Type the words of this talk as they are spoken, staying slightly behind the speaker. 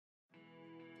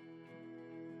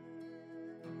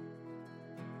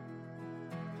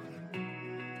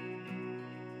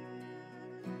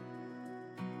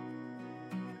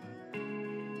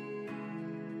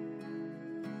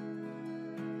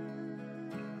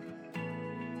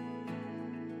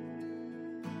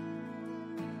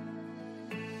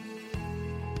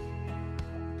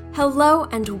Hello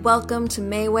and welcome to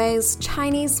Meiwei's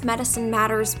Chinese Medicine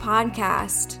Matters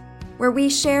podcast, where we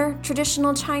share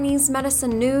traditional Chinese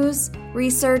medicine news,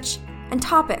 research, and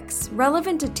topics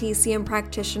relevant to TCM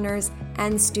practitioners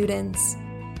and students.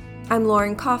 I'm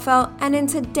Lauren Koffel, and in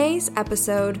today's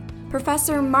episode,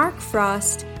 Professor Mark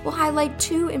Frost will highlight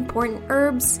two important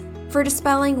herbs for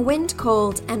dispelling wind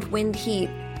cold and wind heat,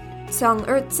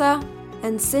 Song-Erzi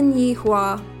and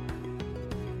Xin-Yi-Hua.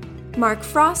 Mark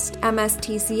Frost,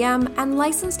 MSTCM and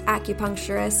licensed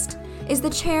acupuncturist, is the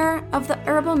chair of the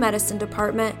Herbal Medicine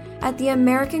Department at the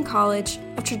American College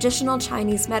of Traditional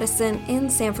Chinese Medicine in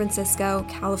San Francisco,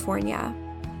 California.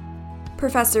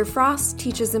 Professor Frost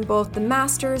teaches in both the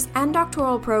master's and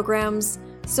doctoral programs,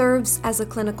 serves as a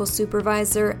clinical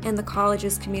supervisor in the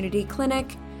college's community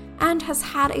clinic, and has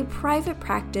had a private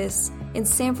practice in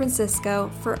San Francisco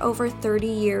for over 30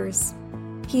 years.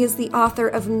 He is the author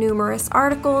of numerous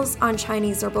articles on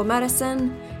Chinese herbal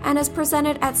medicine and has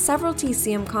presented at several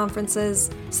TCM conferences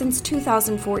since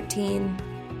 2014.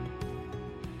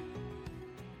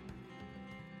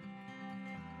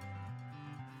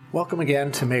 Welcome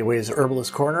again to Meiwei's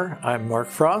Herbalist Corner. I'm Mark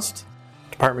Frost,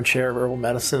 Department Chair of Herbal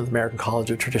Medicine at the American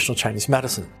College of Traditional Chinese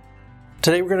Medicine.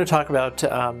 Today we're going to talk about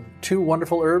two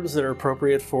wonderful herbs that are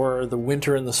appropriate for the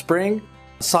winter and the spring,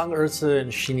 Song-Erzi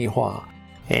and Xin-Yi-Hua.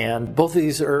 And both of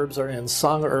these herbs are in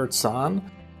Song-Erzi,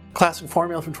 classic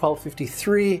formula from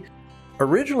 1253,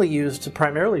 originally used to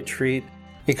primarily treat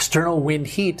external wind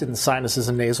heat in the sinuses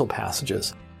and nasal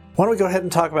passages. Why don't we go ahead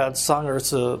and talk about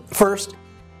Song-Erzi first?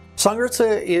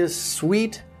 Song-Erzi is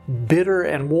sweet, bitter,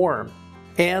 and warm.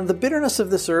 And the bitterness of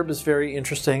this herb is very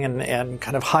interesting and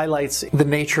kind of highlights the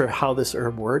nature of how this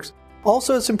herb works.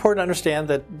 Also, it's important to understand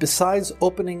that besides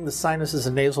opening the sinuses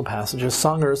and nasal passages,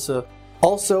 Song-Erzi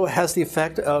also has the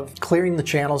effect of clearing the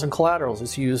channels and collaterals.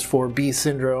 It's used for bee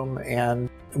syndrome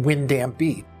and wind damp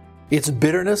bee. Its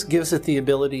bitterness gives it the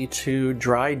ability to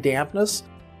dry dampness,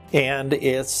 and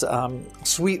its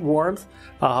sweet warmth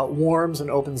warms and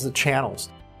opens the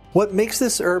channels. What makes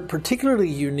this herb particularly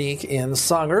unique in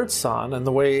Song-Erzi and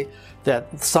the way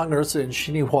that Song-Erzi and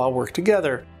Xin-Yi-Hua work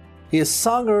together is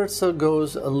Song-Erzi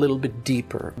goes a little bit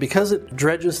deeper. Because it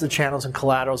dredges the channels and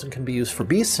collaterals and can be used for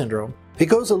bee syndrome, it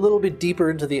goes a little bit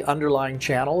deeper into the underlying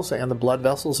channels and the blood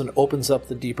vessels and opens up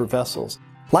the deeper vessels.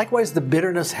 Likewise, the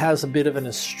bitterness has a bit of an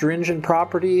astringent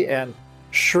property and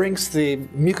shrinks the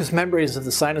mucous membranes of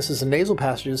the sinuses and nasal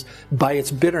passages by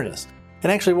its bitterness.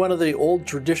 And actually, one of the old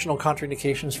traditional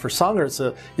contraindications for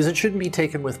Song-Erzi is it shouldn't be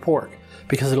taken with pork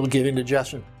because it'll give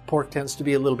indigestion. Pork tends to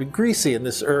be a little bit greasy, and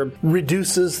this herb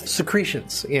reduces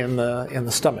secretions in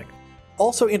the stomach.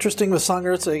 Also interesting with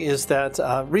Song-Erzi is that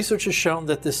research has shown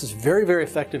that this is very, very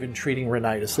effective in treating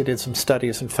rhinitis. They did some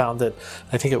studies and found that,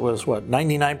 I think it was,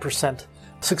 99%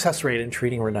 success rate in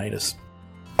treating rhinitis.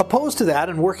 Opposed to that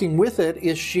and working with it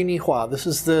is Xin-Yi-Hua. This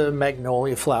is the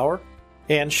magnolia flower.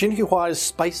 And Xin-Yi-Hua is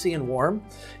spicy and warm.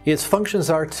 Its functions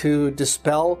are to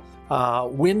dispel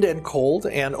wind and cold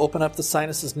and open up the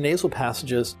sinuses and nasal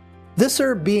passages. This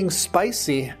herb, being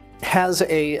spicy, has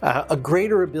a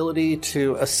greater ability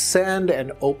to ascend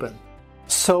and open.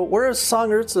 So whereas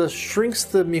Song-Erzi shrinks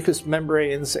the mucous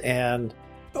membranes and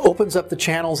opens up the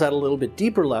channels at a little bit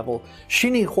deeper level,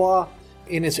 Xin-Yi-Hua,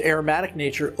 in its aromatic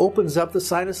nature, opens up the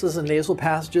sinuses and nasal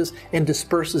passages and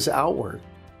disperses outward.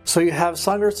 So you have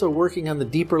Song-Erzi working on the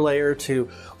deeper layer to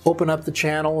open up the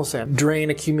channels and drain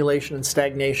accumulation and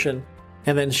stagnation.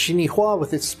 And then Xin-Yi-Hua,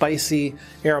 with its spicy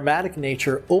aromatic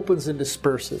nature, opens and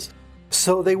disperses.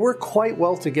 So they work quite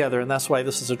well together, and that's why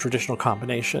this is a traditional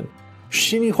combination.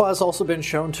 Xin-Yi-Hua has also been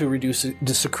shown to reduce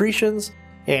the secretions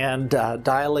and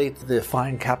dilate the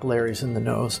fine capillaries in the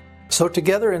nose. So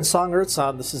together in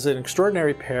Song-Erzi, this is an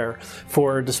extraordinary pair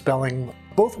for dispelling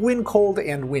both wind cold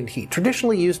and wind heat.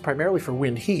 Traditionally used primarily for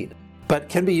wind heat, but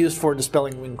can be used for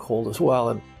dispelling wind cold as well.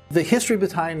 And the history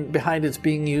behind its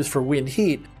being used for wind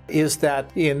heat is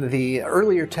that in the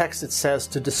earlier text it says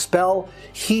to dispel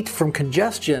heat from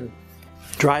congestion,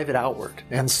 drive it outward.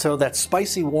 And so that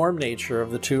spicy warm nature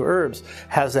of the two herbs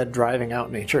has that driving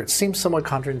out nature. It seems somewhat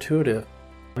counterintuitive.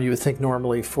 You would think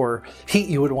normally for heat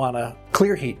you would want to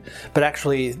clear heat, but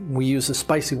actually we use the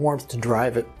spicy warmth to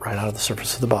drive it right out of the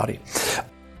surface of the body.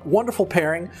 Wonderful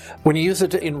pairing. When you use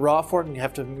it in raw form, you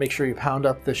have to make sure you pound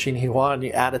up the Xin-Yi-Hua and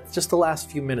you add it just the last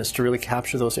few minutes to really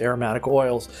capture those aromatic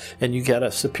oils, and you get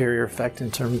a superior effect in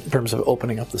terms of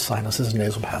opening up the sinuses and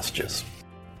nasal passages.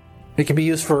 It can be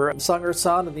used for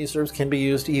Song-Erzi, and these herbs can be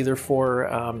used either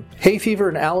for hay fever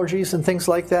and allergies and things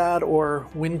like that, or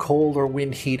wind cold or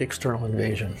wind heat external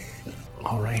invasion.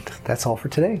 All right, that's all for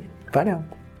today. Bye now.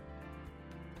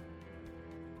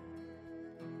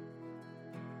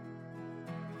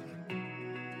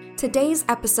 Today's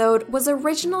episode was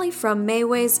originally from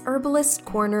Mayway's Herbalist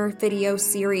Corner video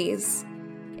series.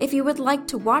 If you would like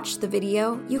to watch the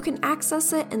video, you can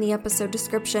access it in the episode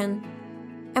description.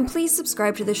 And please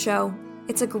subscribe to the show.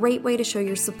 It's a great way to show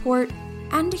your support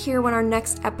and to hear when our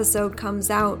next episode comes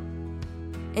out.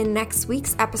 In next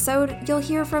week's episode, you'll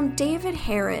hear from David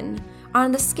Heron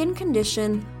on the skin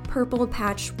condition purple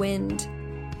patch wind.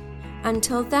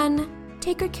 Until then,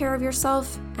 take good care of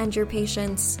yourself and your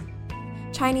patients.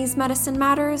 Chinese medicine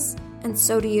matters, and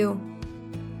so do you.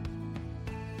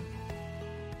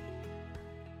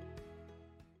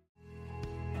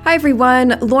 Hi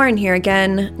everyone, Lauren here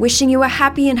again, wishing you a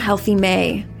happy and healthy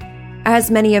May. As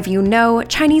many of you know,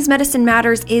 Chinese Medicine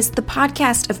Matters is the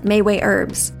podcast of Mayway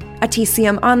Herbs, a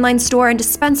TCM online store and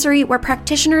dispensary where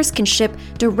practitioners can ship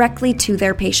directly to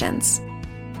their patients.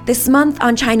 This month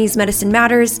on Chinese Medicine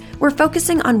Matters, we're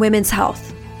focusing on women's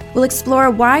health. We'll explore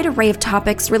a wide array of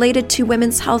topics related to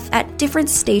women's health at different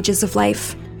stages of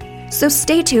life. So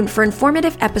stay tuned for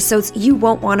informative episodes you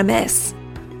won't want to miss.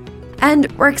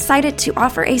 And we're excited to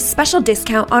offer a special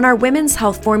discount on our women's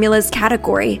health formulas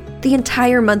category the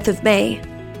entire month of May.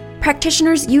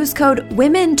 Practitioners use code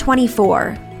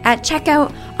WOMEN24 at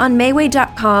checkout on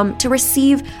Mayway.com to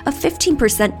receive a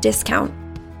 15% discount.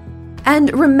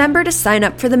 And remember to sign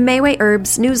up for the Mayway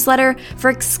Herbs newsletter for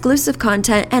exclusive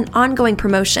content and ongoing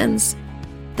promotions.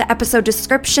 The episode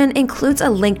description includes a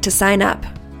link to sign up.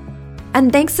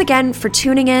 And thanks again for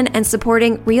tuning in and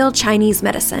supporting Real Chinese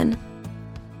Medicine.